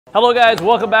Hello guys,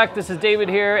 welcome back. This is David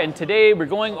here, and today we're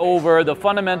going over the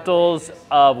fundamentals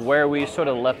of where we sort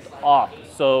of left off.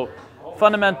 So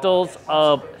fundamentals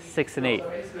of 6 and 8.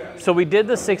 So we did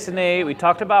the 6 and 8, we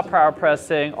talked about power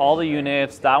pressing, all the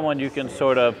units. That one you can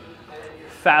sort of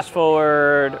fast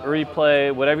forward,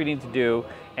 replay, whatever you need to do.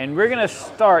 And we're gonna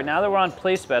start, now that we're on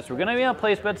place bets, we're gonna be on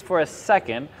place bets for a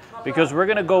second because we're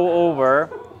gonna go over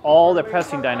all the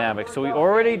pressing dynamics. So we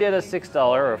already did a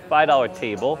 $6 or $5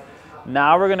 table.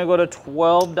 Now we're gonna go to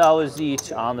 $12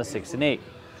 each on the 6 and 8.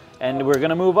 And we're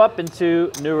gonna move up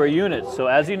into newer units. So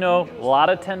as you know, a lot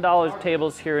of $10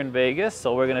 tables here in Vegas.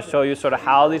 So we're gonna show you sort of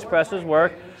how these presses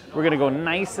work. We're gonna go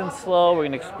nice and slow. We're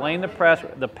gonna explain the press,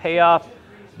 the payoff,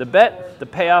 the bet, the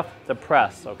payoff, the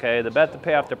press, okay? The bet, the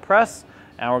payoff, the press,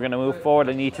 and we're gonna move forward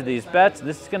in each of these bets.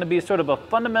 This is gonna be sort of a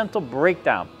fundamental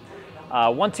breakdown.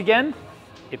 Once again,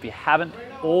 if you haven't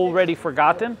already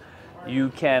forgotten, you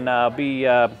can we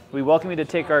welcome you to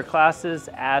take our classes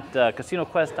at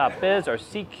casinoquest.biz or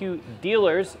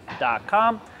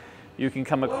cqdealers.com. You can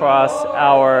come across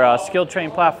our skill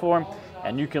train platform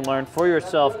and you can learn for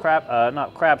yourself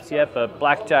not craps yet, but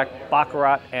blackjack,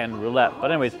 baccarat, and roulette.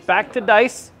 But anyways, back to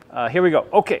dice. Here we go.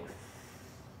 Okay.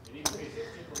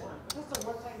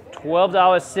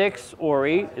 $12, 6 or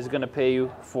 8 is going to pay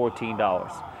you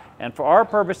 $14. And for our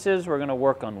purposes, we're going to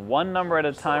work on one number at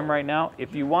a time right now.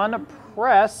 If you want to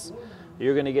press,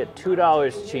 you're going to get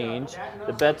 $2 change.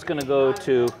 The bet's going to go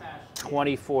to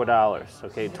 $24,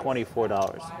 okay,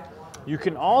 $24. You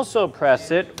can also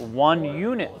press it 1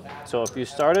 unit. So if you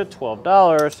start at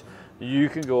 $12, you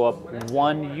can go up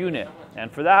 1 unit.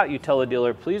 And for that, you tell the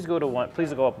dealer, please go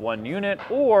up 1 unit,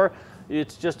 or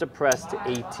it's just a press to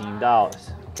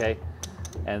 $18, okay?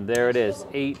 And there it is,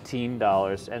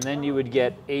 $18. And then you would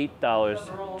get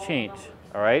 $8 change,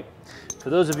 all right? For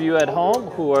those of you at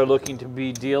home who are looking to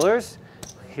be dealers,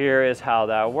 here is how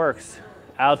that works.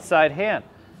 Outside hand,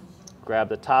 grab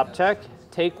the top check,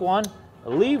 take 1,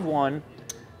 leave 1,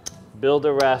 build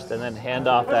the rest, and then hand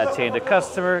off that chain to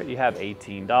customer. You have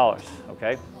 $18,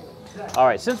 okay? All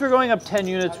right, since we're going up 10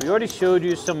 units, we already showed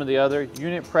you some of the other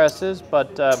unit presses,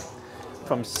 but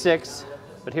from 6,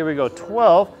 but here we go,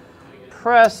 12.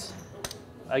 Press,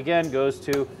 again, goes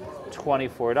to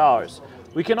 $24.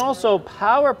 We can also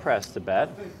power press the bet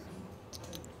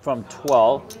from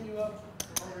 12.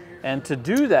 And to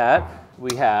do that,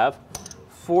 we have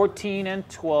 14 and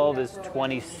 12 is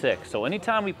 26. So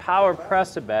anytime we power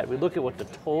press a bet, we look at what the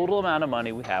total amount of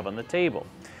money we have on the table.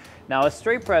 Now a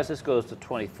straight press, this goes to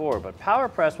 24, but power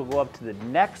press will go up to the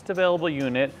next available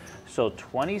unit. So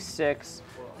 26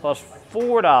 plus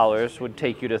 $4 would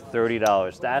take you to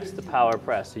 $30. That's the power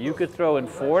press. So you could throw in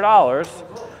 $4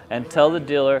 and tell the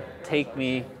dealer, take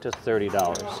me to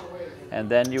 $30. And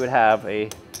then you would have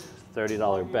a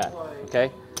 $30 bet,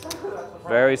 okay?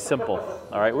 Very simple.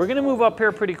 All right, we're gonna move up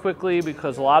here pretty quickly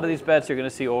because a lot of these bets you're gonna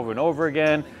see over and over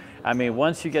again. I mean,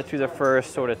 once you get through the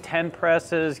first sort of 10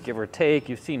 presses, give or take,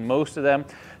 you've seen most of them.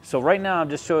 So right now I'm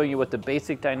just showing you what the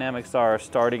basic dynamics are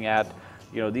starting at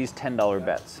these $10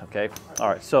 bets, okay? All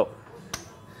right, so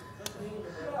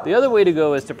the other way to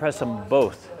go is to press them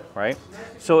both, right?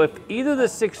 So if either the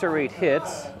 6 or 8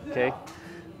 hits, okay,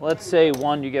 let's say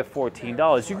one, you get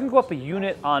 $14. You can go up a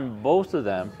unit on both of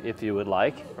them if you would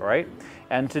like, all right?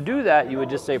 And to do that, you would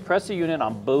just say press a unit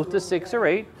on both the 6 or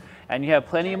 8, and you have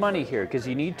plenty of money here because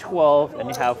you need 12 and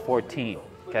you have 14,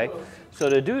 okay? So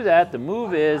to do that, the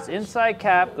move is inside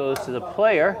cap goes to the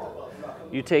player.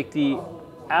 You take the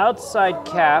outside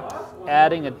cap,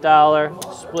 adding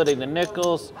 $1, splitting the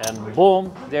nickels, and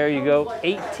boom, there you go,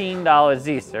 $18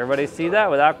 each. Everybody see that?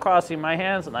 Without crossing my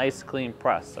hands, a nice clean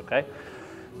press, okay?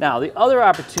 Now, the other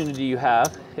opportunity you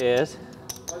have is,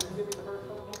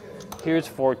 here's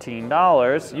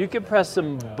 $14. You can press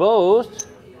them both,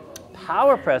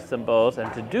 power press them both,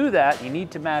 and to do that, you need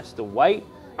to match the white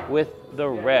with the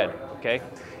red, okay?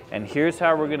 And here's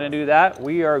how we're gonna do that.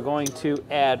 We are going to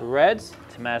add reds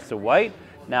to match the white.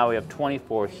 Now we have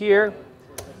 24 here.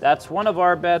 That's one of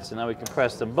our bets, and now we can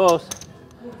press them both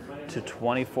to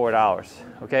 $24,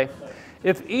 okay?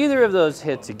 If either of those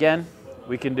hits again,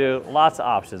 we can do lots of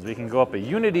options. We can go up a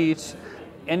unit each,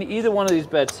 and either one of these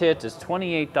bets hits is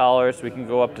 $28. We can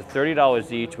go up to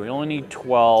 $30 each. We only need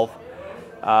 12.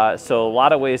 So a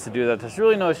lot of ways to do that. There's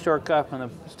really no shortcut from the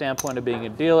standpoint of being a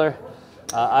dealer.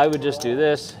 I would just do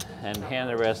this and hand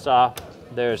the rest off.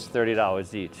 There's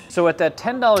 $30 each. So at that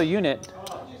 $10 unit,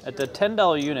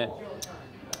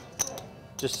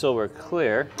 just so we're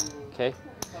clear, okay,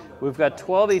 we've got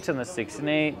 12 each on the 6 and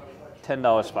 8,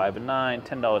 $10 5 and 9,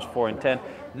 $10 4 and 10.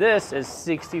 This is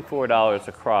 $64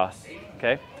 across,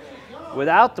 okay?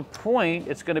 Without the point,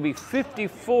 it's going to be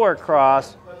 $54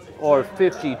 across, or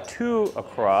 52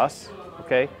 across,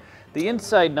 okay? The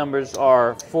inside numbers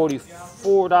are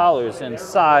 $44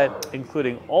 inside,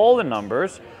 including all the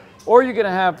numbers, or you're gonna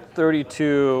have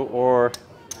 32 or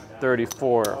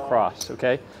 34 across,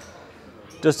 okay?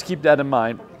 Just keep that in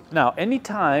mind. Now,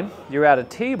 anytime you're at a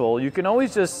table, you can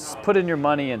always just put in your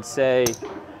money and say,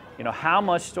 you know, how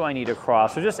much do I need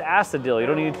across? So just ask the dealer. You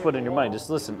don't need to put in your money. Just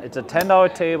listen, it's a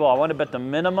 $10 table. I want to bet the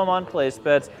minimum on place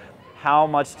bets. How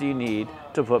much do you need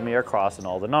to put me across in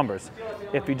all the numbers?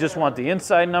 If you just want the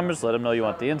inside numbers, let them know you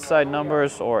want the inside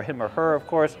numbers, or him or her, of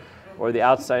course, or the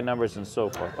outside numbers and so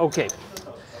forth. Okay,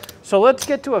 so let's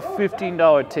get to a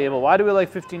 $15 table. Why do we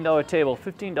like $15 table?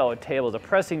 $15 table, the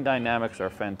pressing dynamics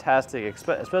are fantastic,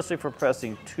 especially for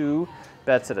pressing 2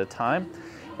 bets at a time.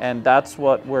 And that's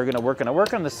what we're gonna work on. I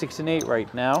work on the 6 and 8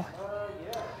 right now,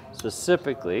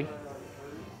 specifically.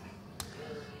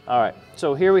 All right,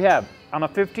 so here we have, on a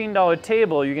 $15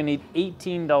 table, you're gonna need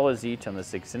 $18 each on the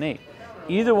 6 and 8.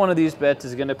 Either one of these bets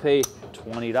is gonna pay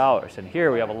 $20. And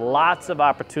here we have lots of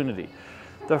opportunity.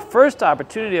 The first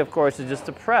opportunity, of course, is just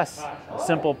to press, a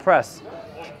simple press.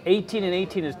 18 and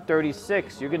 18 is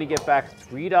 36. You're gonna get back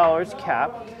 $3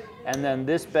 cap, and then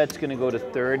this bet's gonna go to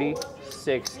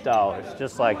 $36,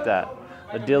 just like that.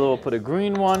 The dealer will put a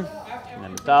green one, and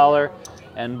then $1,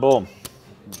 and boom,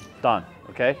 done,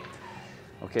 okay?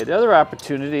 Okay, the other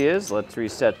opportunity is, let's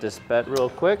reset this bet real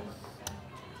quick,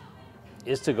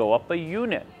 is to go up a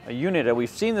unit. A unit, and we've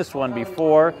seen this one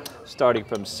before, starting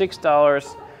from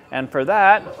 $6, and for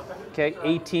that, okay,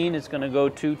 18 is gonna go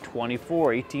to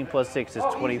 24. 18 plus 6 is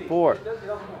 24,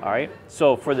 all right?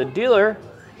 So for the dealer,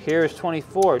 here's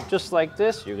 24, just like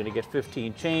this, you're gonna get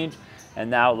 15 change,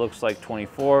 and now it looks like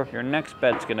 24. Your next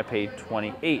bet's gonna pay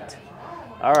 28.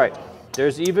 All right,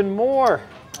 there's even more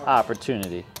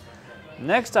opportunity.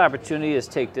 Next opportunity is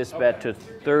take this bet to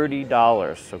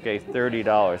 $30, okay,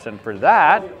 $30. And for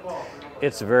that,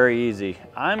 it's very easy.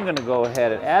 I'm gonna go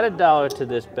ahead and add $1 to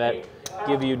this bet,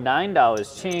 give you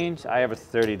 $9 change. I have a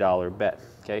 $30 bet,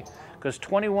 okay? Because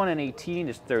 21 and 18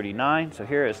 is 39, so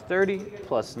here is 30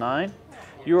 plus 9.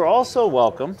 You're also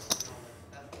welcome,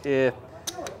 if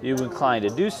you're inclined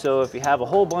to do so, if you have a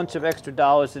whole bunch of extra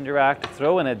dollars in your act, to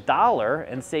throw in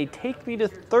 $1 and say, take me to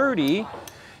 30,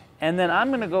 and then I'm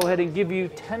gonna go ahead and give you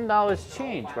 $10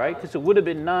 change, right? Because it would have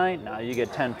been 9, now you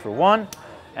get 10 for 1,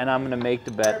 and I'm gonna make the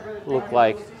bet look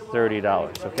like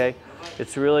 $30, okay?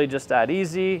 It's really just that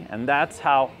easy, and that's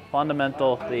how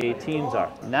fundamental the 18s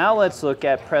are. Now let's look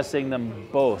at pressing them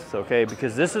both, okay?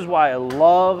 Because this is why I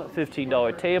love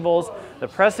 $15 tables. The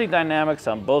pressing dynamics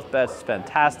on both bets is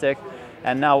fantastic.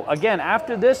 And now, again,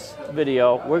 after this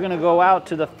video, we're gonna go out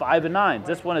to the 5 and 9s.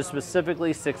 This one is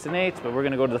specifically 6 and 8s, but we're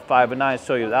gonna go to the 5 and 9s,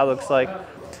 show you what that looks like.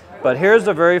 But here's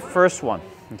the very first one,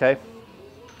 okay?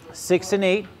 6 and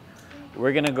 8.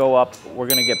 We're gonna go up, we're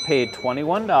gonna get paid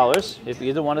 $21 if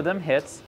either one of them hits.